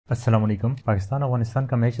अस्सलाम वालेकुम। पाकिस्तान अफगानिस्तान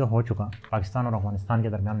का मैच तो हो चुका। पाकिस्तान और अफगानिस्तान के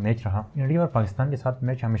दरमियान मैच रहा। इंडिया और पाकिस्तान के साथ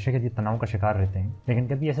मैच हमेशा के लिए तनाव का शिकार रहते हैं, लेकिन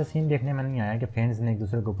कभी ऐसा सीन देखने में नहीं आया कि फैंस ने एक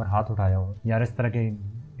दूसरे के ऊपर हाथ उठाया हो या इस तरह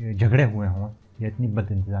के झगड़े हुए हों या इतनी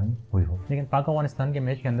बद इंतजामी हुई हो। लेकिन पाक अफगानिस्तान के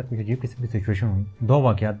मैच के अंदर कुछ अजीब किस्म की सिचुएशन हुई। दो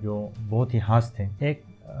वाक़यात जो बहुत ही खास थे। एक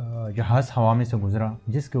जहाज़ हवा में से गुजरा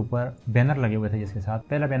जिसके ऊपर बैनर लगे हुए थे, जिसके साथ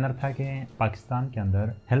पहला बैनर था कि पाकिस्तान के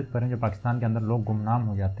अंदर हेल्प करें, जो पाकिस्तान के अंदर लोग गुमनाम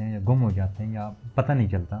हो जाते हैं या गुम हो जाते हैं या पता नहीं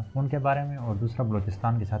चलता उनके बारे में, और दूसरा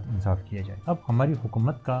बलूचिस्तान के साथ इंसाफ किया जाए। अब हमारी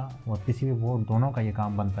हुकूमत का और किसी भी वोट दोनों का ये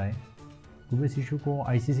काम बनता है कि इस इशू को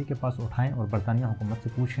ICC के पास उठाएँ और बरतानिया हुकूमत से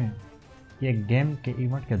पूछें कि एक गेम के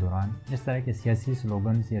इवेंट के दौरान इस तरह के सियासी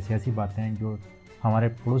स्लोगन्स या सियासी बातें जो हमारे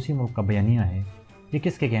पड़ोसी मुल्क का बयानिया है, ये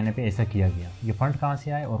किसके कहने पे ऐसा किया गया, ये फंड कहाँ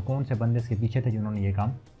से आए और कौन से बंदे इसके पीछे थे जिन्होंने ये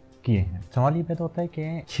काम किए हैं। सवाल ये पैदा होता है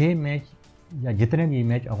कि 6 मैच या जितने भी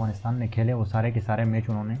मैच अफगानिस्तान ने खेले वो सारे के सारे मैच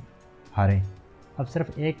उन्होंने हारे। अब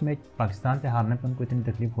सिर्फ एक मैच पाकिस्तान से हारने पर उनको इतनी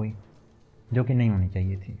तकलीफ़ हुई जो कि नहीं होनी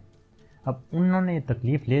चाहिए थी। अब उन्होंने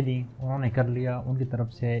तकलीफ़ ले दी, उन्होंने कर लिया, उनकी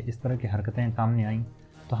तरफ से इस तरह की हरकतें सामने आईं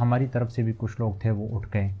तो हमारी तरफ से भी कुछ लोग थे वो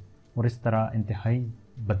उठ गए और इस तरह इंतहाई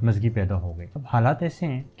बदमज़गी पैदा हो गई। अब हालात ऐसे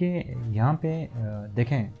हैं कि यहाँ पे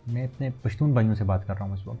देखें, मैं अपने पश्तून भाइयों से बात कर रहा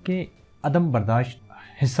हूँ इस वक्त कि अदम बर्दाश्त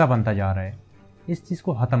हिस्सा बनता जा रहा है। इस चीज़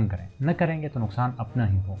को ख़त्म करें, न करेंगे तो नुकसान अपना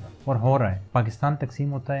ही होगा और हो रहा है। पाकिस्तान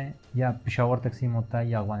तकसीम होता है या पेशावर तकसीम होता है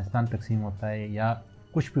या अफगानिस्तान तकसीम होता है या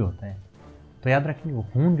कुछ भी होता है, तो याद रखिए वो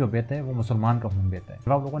खून जो बहता है वो मुसलमान का खून बहता है।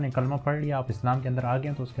 जब आप लोगों ने कलमा पढ़ लिया, आप इस्लाम के अंदर आ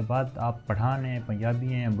गए, तो उसके बाद आप पठान हैं, पंजाबी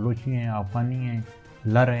हैं, बलोची हैं, अफगानी हैं,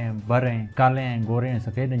 लर हैं, बर हैं, काले हैं, गोरे हैं,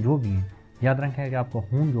 सफ़ेद हैं, जो भी हैं, याद रखें कि आपका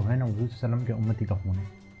खून जो है ना हुज़ूर सल्लल्लाहु अलैहि वसल्लम के उम्मती का खून है,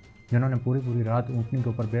 जिन्होंने पूरी रात ऊँटनी के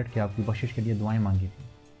ऊपर बैठ के आपकी बख्शिश के लिए दुआएं मांगी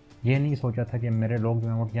थी। ये नहीं सोचा था कि मेरे लोग जो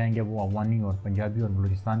हैं उठ जाएंगे, वो अफगानी और पंजाबी और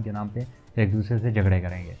बलूचिस्तान के नाम पे एक दूसरे से झगड़े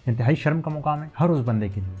करेंगे। इंतहाई शर्म का मुकाम है हर उस बंदे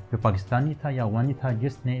के लिए जो पाकिस्तानी था या अफगानी था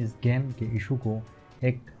जिसने इस गेम के इशू को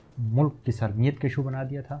एक मुल्क की सरमियत का इशू बना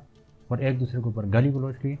दिया था और एक दूसरे के ऊपर गाली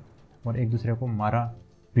गलौज की और एक दूसरे को मारा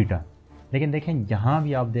पीटा। लेकिन देखें, जहाँ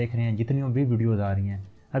भी आप देख रहे हैं, जितनी भी वीडियोज़ आ रही हैं,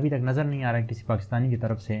 अभी तक नज़र नहीं आ रहा है किसी पाकिस्तानी की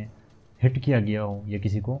तरफ से हिट किया गया हो या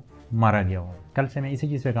किसी को मारा गया हो। कल से मैं इसी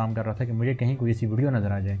चीज़ पे काम कर रहा था कि मुझे कहीं कोई ऐसी वीडियो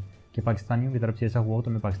नज़र आ जाए कि पाकिस्तानियों की तरफ से ऐसा हुआ हो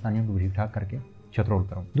तो मैं पाकिस्तानियों को ठीक ठाक करके चतरोल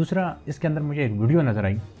करूँ। दूसरा, इसके अंदर मुझे एक वीडियो नज़र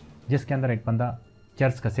आई जिसके अंदर एक बंदा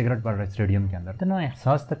चर्च का सिगरेट पड़ रहा है स्टेडियम के अंदर। इतना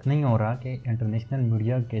एहसास तक नहीं हो रहा कि इंटरनेशनल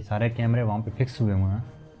मीडिया के सारे कैमरे वहाँ पे फिक्स हुए हुए हैं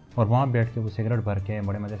और वहाँ बैठ के वो सिगरेट भर के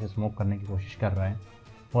बड़े मज़े से स्मोक करने की कोशिश कर रहा है।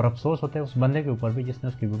 और अफसोस होता है उस बंदे के ऊपर भी जिसने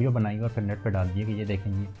उसकी वीडियो बनाई और फिर नेट पे डाल दिया कि ये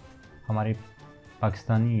देखें जी हमारे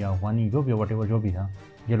पाकिस्तानी या अफगानी जो भी वटेवर जो भी था,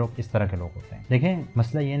 ये लोग इस तरह के लोग होते हैं। देखें,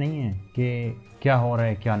 मसला ये नहीं है कि क्या हो रहा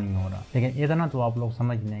है क्या नहीं हो रहा, लेकिन इतना तो आप लोग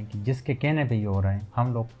समझ लें कि जिसके कहने पे ये हो रहा है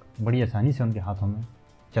हम लोग बड़ी आसानी से उनके हाथों में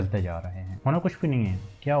चलते जा रहे हैं। होना कुछ भी नहीं है।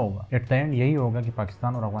 क्या होगा एट द एंड यही होगा कि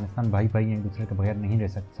पाकिस्तान और अफगानिस्तान भाई भाई एक दूसरे के बगैर नहीं रह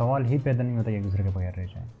सकते। सवाल ही पैदा नहीं होता एक दूसरे के बगैर रह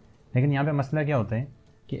जाए। लेकिन यहाँ पे मसला क्या होता है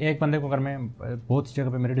कि एक बंदे को, अगर मैं बहुत सी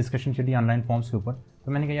जगह पे मेरी डिस्कशन चली ऑनलाइन फॉर्म्स के ऊपर,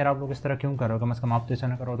 तो मैंने कहा यार आप लोग इस तरह क्यों कर रहे हो, कम से कम आप तो ऐसा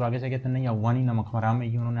ना करो। तो आगे से कहते हैं नहीं अफगानी नमक हराम है,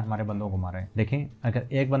 ये उन्होंने हमारे बंदों को मारा है। देखें, अगर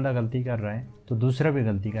एक बंदा गलती कर रहा है तो दूसरा भी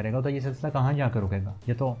गलती करेगा, तो ये सिलसिला कहाँ जाकर रुकेगा?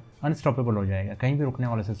 ये तो अनस्टॉपेबल हो जाएगा, कहीं भी रुकने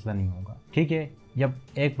वाला सिलसिला नहीं होगा। ठीक है, जब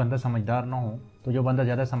एक बंदा समझदार ना हो तो जो बंदा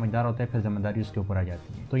ज़्यादा समझदार होता है फिर जिम्मेदारी उसके ऊपर आ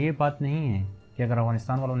जाती है। तो ये बात नहीं है कि अगर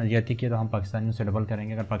अफगानिस्तान वालों ने ज्यादती की तो हम पाकिस्तानियों से डबल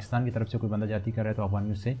करेंगे, अगर पाकिस्तान की तरफ से कोई बंदा ज्यादती कर रहा है तो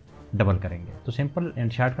अफगानियों से डबल करेंगे। तो सिंपल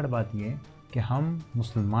एंड शॉर्टकट बात ये है कि हम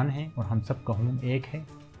मुसलमान हैं और हम सब का खून एक है।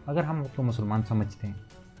 अगर हम उसको मुसलमान समझते हैं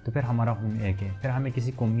तो फिर हमारा खून एक है, फिर हमें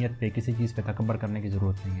किसी कौमियत पे किसी चीज़ पे तकब्बर करने की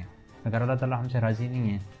ज़रूरत नहीं है। अगर अल्लाह ताला हमसे राज़ी नहीं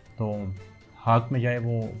है तो हाक में जाए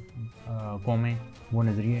वो कौमें, वो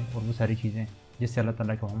नज़रिए और वो सारी चीज़ें जिससे अल्लाह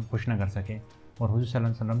ताला को हम खुश ना कर सके और हुज़ूर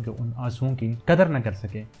सल्लल्लाहु अलैहि वसल्लम के उन आंसुओं की कदर न कर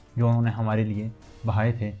सके जो उन्होंने हमारे लिए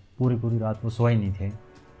बहाए थे। पूरी रात वो सोए नहीं थे।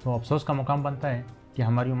 तो अफसोस का मुकाम बनता है कि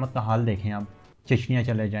हमारी उम्मत का हाल देखें। आप चेचनिया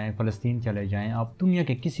चले जाएँ, फ़लस्तीन चले जाएँ, आप दुनिया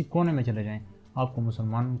के किसी कोने में चले जाएँ, आपको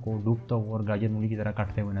मुसलमान को डूबता हुआ और गाजर मूली की तरह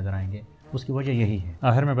काटते हुए नजर आएंगे। उसकी वजह यही है।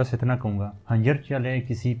 आखिर में बस इतना कहूँगा, हंजर चले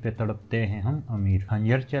किसी पे तड़पते हैं हम अमीर,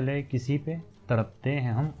 हंजर चले किसी पे तड़पते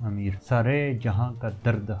हैं हम अमीर, सारे जहाँ का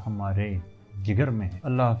दर्द हमारे जिगर में है।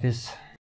 अल्लाह हाफिज़।